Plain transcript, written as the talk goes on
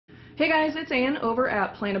Hey guys, it's Ann over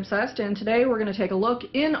at Plant Obsessed, and today we're going to take a look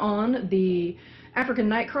in on the African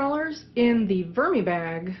night crawlers in the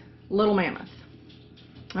Vermibag Little Mammoth.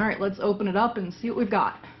 Alright, let's open it up and see what we've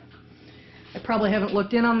got. I probably haven't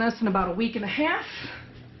looked in on this in about a week and a half,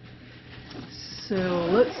 so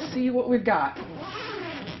let's see what we've got.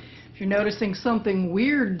 If you're noticing something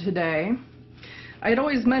weird today, I had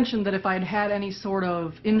always mentioned that if I'd had any sort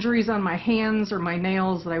of injuries on my hands or my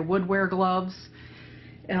nails that I would wear gloves.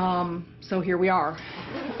 So here we are.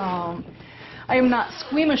 I am not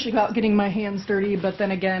squeamish about getting my hands dirty, but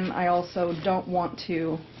then again, I also don't want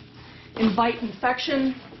to invite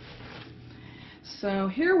infection. So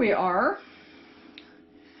here we are.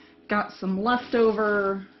 Got some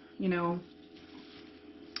leftover,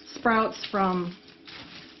 sprouts from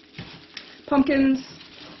pumpkins.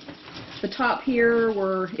 The top here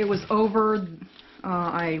it was over.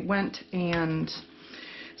 I went and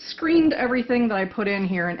screened everything that I put in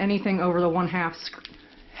here, and anything over the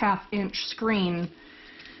half inch screen,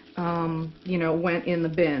 went in the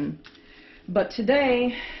bin. But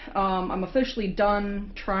today, I'm officially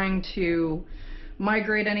done trying to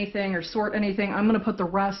migrate anything or sort anything. I'm going to put the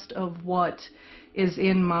rest of what is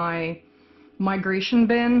in my migration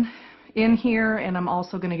bin in here, and I'm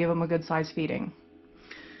also going to give them a good size feeding.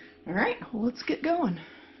 Alright, well, let's get going.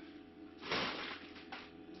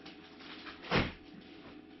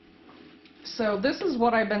 So this is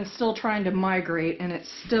what I've been still trying to migrate, and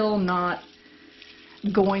it's still not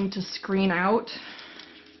going to screen out.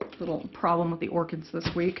 Little problem with the orchids this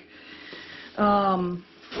week.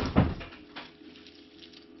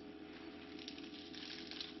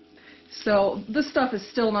 So this stuff is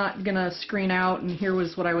still not going to screen out, and here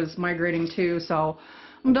was what I was migrating to, so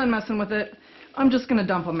I'm done messing with it. I'm just going to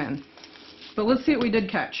dump them in. But let's see what we did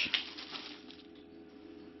catch.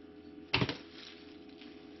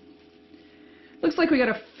 Looks like we got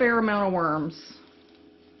a fair amount of worms,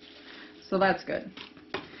 so that's good.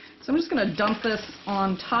 So I'm just going to dump this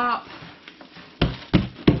on top.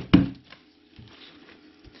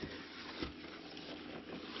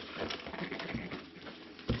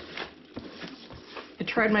 I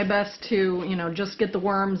tried my best to, just get the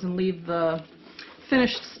worms and leave the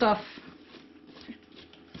finished stuff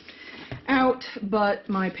out, but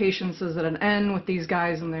my patience is at an end with these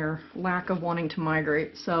guys and their lack of wanting to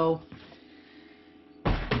migrate, so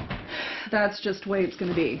that's just the way it's going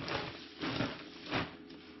to be.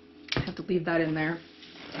 I have to leave that in there.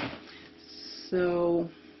 So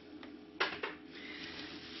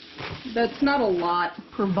that's not a lot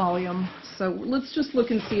per volume. So let's just look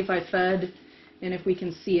and see if I fed and if we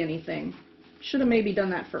can see anything. Should have maybe done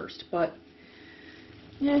that first, but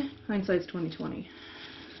hindsight's 20/20.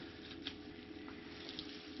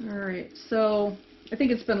 Alright, so I think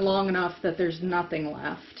it's been long enough that there's nothing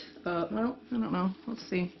left. Well, I don't know. Let's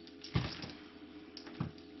see.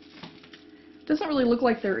 Doesn't really look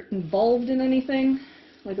like they're involved in anything,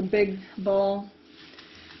 like a big ball,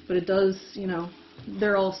 but it does,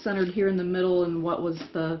 they're all centered here in the middle in what was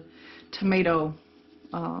the tomato,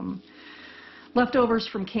 leftovers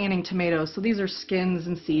from canning tomatoes. So these are skins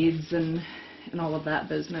and seeds and all of that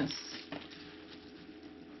business.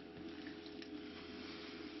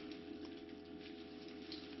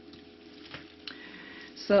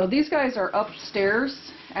 So these guys are upstairs,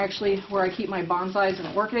 actually, where I keep my bonsais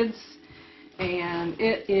and orchids. And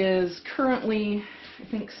it is currently,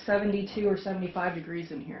 I think, 72 or 75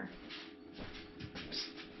 degrees in here.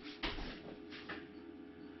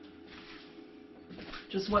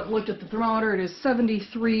 Just looked at the thermometer, it is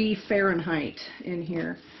 73 Fahrenheit in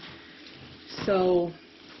here. So,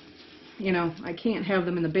 I can't have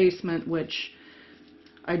them in the basement, which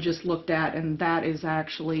I just looked at, and that is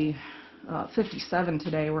actually 57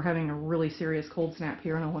 today. We're having a really serious cold snap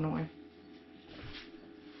here in Illinois.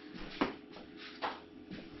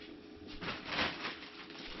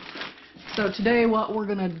 So today what we're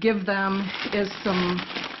going to give them is some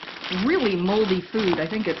really moldy food. I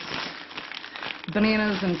think it's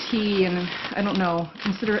bananas and tea and, I don't know,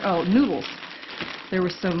 noodles. There were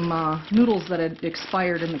some noodles that had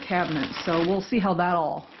expired in the cabinet, so we'll see how that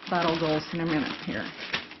all goes in a minute here.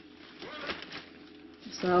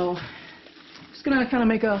 So just going to kind of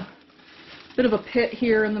make a bit of a pit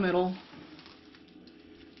here in the middle.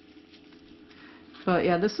 But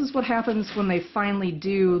yeah, this is what happens when they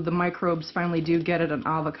the microbes finally do get at an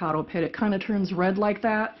avocado pit. It kind of turns red like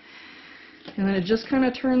that, and then it just kind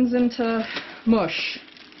of turns into mush.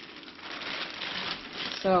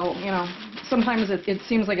 So, sometimes it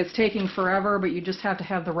seems like it's taking forever, but you just have to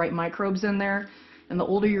have the right microbes in there. And the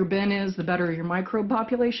older your bin is, the better your microbe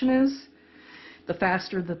population is, the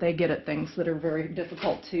faster that they get at things that are very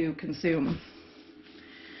difficult to consume.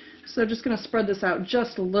 So just going to spread this out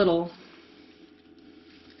just a little.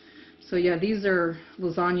 So yeah, these are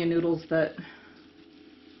lasagna noodles that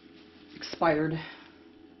expired.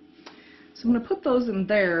 So I'm going to put those in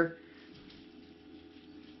there.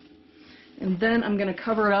 And then I'm going to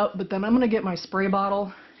cover it up, but then I'm going to get my spray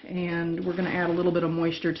bottle and we're going to add a little bit of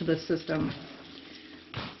moisture to this system.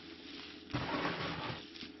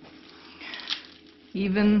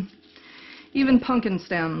 Even pumpkin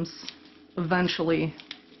stems eventually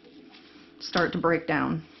start to break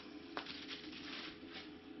down.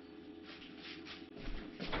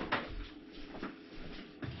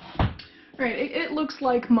 Alright, it looks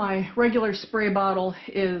like my regular spray bottle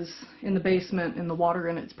is in the basement in the water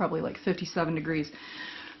and it's probably like 57 degrees.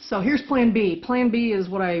 So here's plan B. Plan B is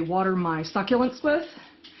what I water my succulents with,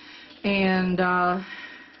 and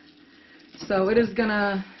so it is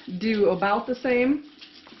gonna do about the same.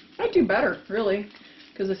 Might do better, really,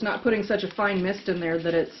 because it's not putting such a fine mist in there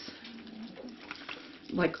that it's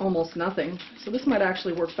like almost nothing. So this might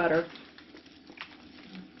actually work better.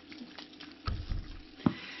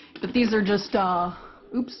 But these are just,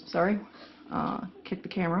 oops, sorry, kicked the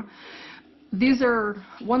camera. These are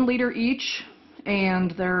 1 liter each,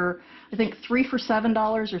 and they're, I think, 3 for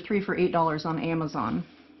 $7 or 3 for $8 on Amazon.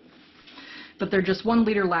 But they're just 1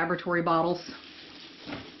 liter laboratory bottles.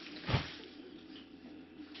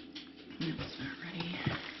 It's not ready.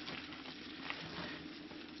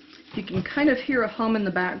 You can kind of hear a hum in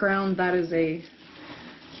the background. That is a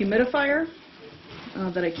humidifier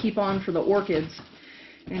that I keep on for the orchids.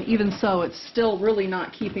 And even so, it's still really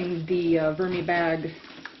not keeping the vermi bag,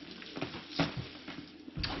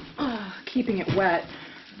 keeping it wet,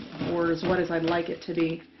 or as wet as I'd like it to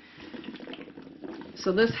be.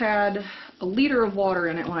 So this had 1 liter of water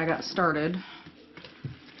in it when I got started.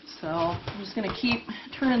 So I'm just going to keep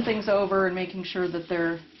turning things over and making sure that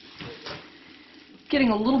they're getting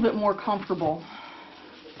a little bit more comfortable.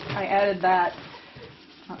 I added that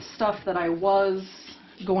stuff that I was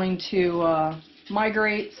going to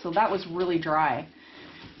migrate, so that was really dry.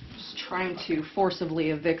 Just trying to forcibly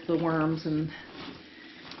evict the worms, and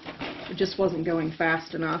it just wasn't going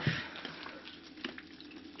fast enough.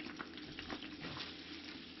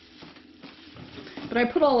 But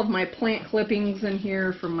I put all of my plant clippings in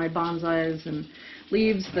here from my bonsais and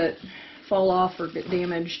leaves that fall off or get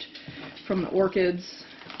damaged from the orchids.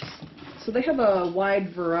 So they have a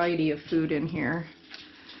wide variety of food in here,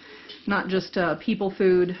 not just people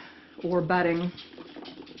food or bedding.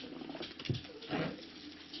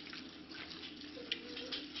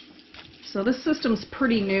 So this system's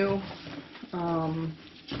pretty new.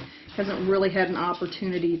 Hasn't really had an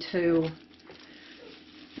opportunity to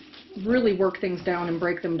really work things down and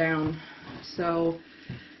break them down. So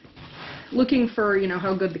looking for, you know,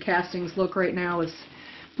 how good the castings look right now is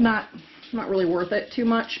not really worth it too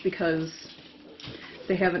much, because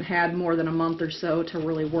they haven't had more than a month or so to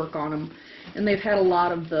really work on them. And they've had a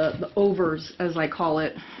lot of the overs, as I call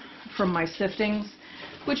it, from my siftings,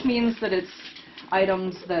 which means that it's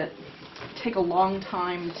items that take a long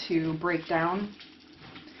time to break down.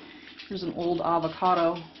 Here's an old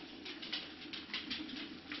avocado.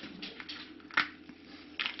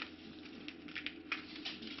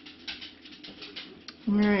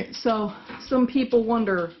 Alright, so some people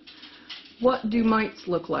wonder, what do mites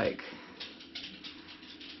look like?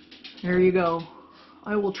 There you go.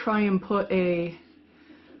 I will try and put a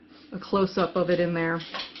close-up of it in there.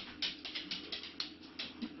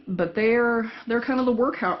 But they're kind of the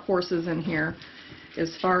workhorses in here,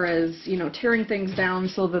 as far as, you know, tearing things down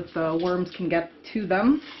so that the worms can get to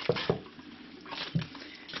them.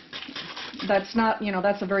 That's not, you know,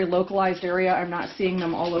 that's a very localized area. I'm not seeing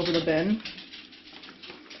them all over the bin,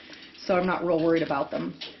 so I'm not real worried about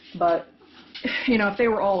them. But, you know, if they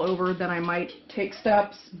were all over, then I might take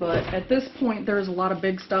steps. But at this point, there's a lot of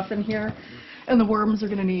big stuff in here, and the worms are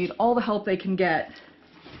going to need all the help they can get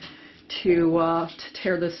to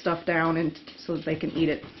tear this stuff down, and so that they can eat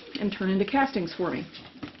it and turn into castings for me.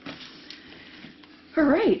 All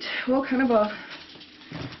right, well, kind of a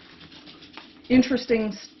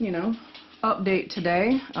interesting, you know, update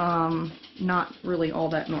today. Not really all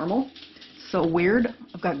that normal. So weird.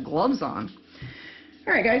 I've got gloves on.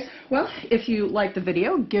 Alright guys, well, if you liked the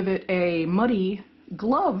video, give it a muddy,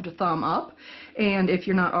 gloved thumb up. And if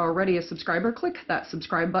you're not already a subscriber, click that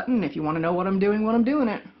subscribe button. If you want to know what I'm doing when I'm doing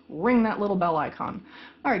it, ring that little bell icon.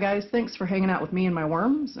 Alright guys, thanks for hanging out with me and my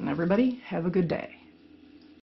worms, and everybody have a good day.